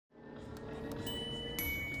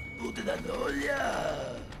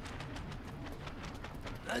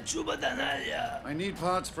I need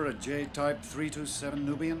parts for a J-type 327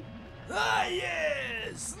 Nubian. Ah,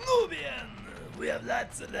 yes! Nubian! We have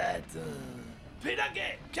lots of that.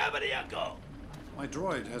 Pinake, Cabariaco! My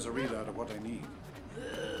droid has a readout of what I need.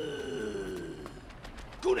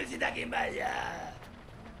 Kunisitaki Maya!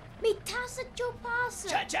 Mitasa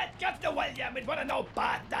Chopasa! Chat, Kaptawalya, Mitwanano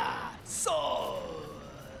Bata! So!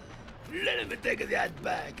 Let me take that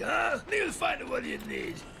back, huh? You'll find what you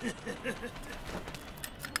need.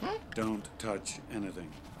 Don't touch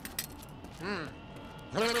anything.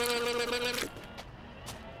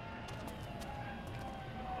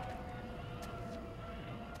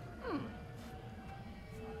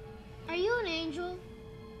 Are you an angel?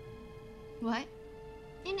 What?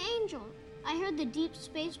 An angel. I heard the deep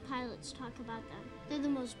space pilots talk about them. They're the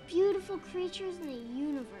most beautiful creatures in the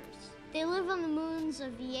universe. They live on the moons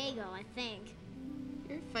of Viego, I think.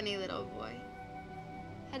 You're a funny little boy.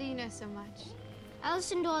 How do you know so much? I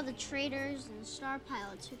listen to all the traders and star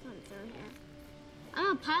pilots who come through here.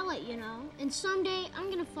 I'm a pilot, you know, and someday I'm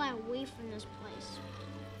gonna fly away from this place.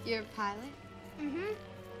 You're a pilot? Mm-hmm.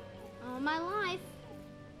 All my life.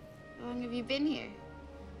 How long have you been here?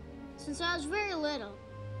 Since I was very little.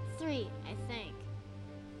 3, I think.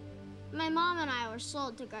 My mom and I were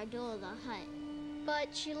sold to Gardula the Hutt,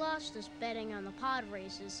 but she lost us betting on the pod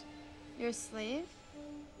races. You're a slave?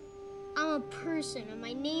 I'm a person, and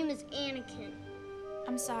my name is Anakin.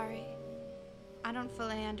 I'm sorry. I don't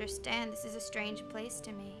fully understand. This is a strange place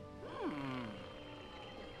to me.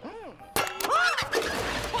 Hey!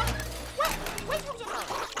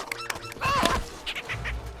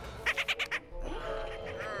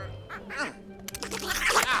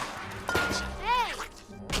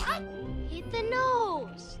 Hit the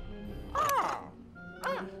nose!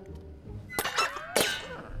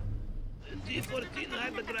 D14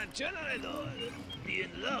 Hyperdrive generator. Be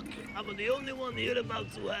in luck. I'm the only one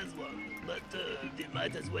hereabouts who has one. But they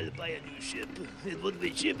might as well buy a new ship. It would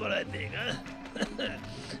be cheaper, I think, huh?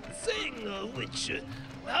 Saying which,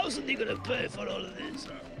 how's he gonna pay for all of this?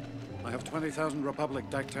 I have 20,000 Republic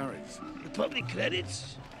Dactaries. Republic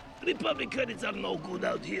credits? Republic credits are no good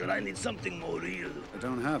out here. I need something more real. I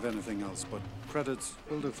don't have anything else, but credits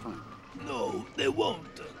will do fine. No, they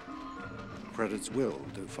won't. Credits will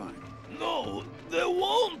do fine. No, they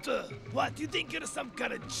won't! What, you think you're some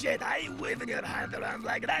kind of Jedi waving your hand around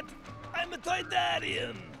like that? I'm a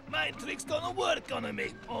Toydarian. My tricks don't work on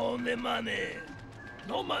me. Only money.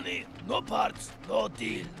 No money, no parts, no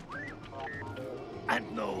deal.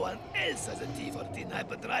 And no one else has a T14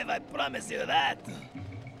 hyperdrive, I promise you that.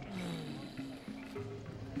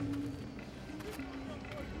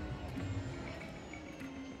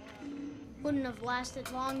 Wouldn't have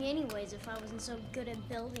lasted long anyways if I wasn't so good at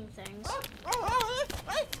building things.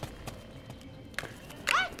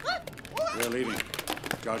 We're leaving.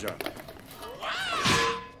 Jar Jar.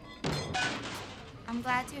 I'm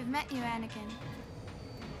glad to have met you, Anakin.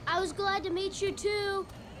 I was glad to meet you too.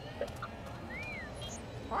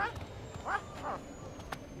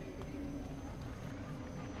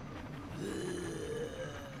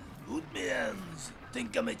 Utmians,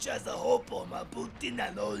 think I'm a chasa hopo, ma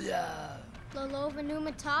putina noya. Lolova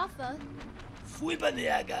Numatafa. Fui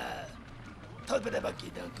baniaga. Tolpede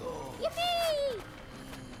bakidako. Yippee!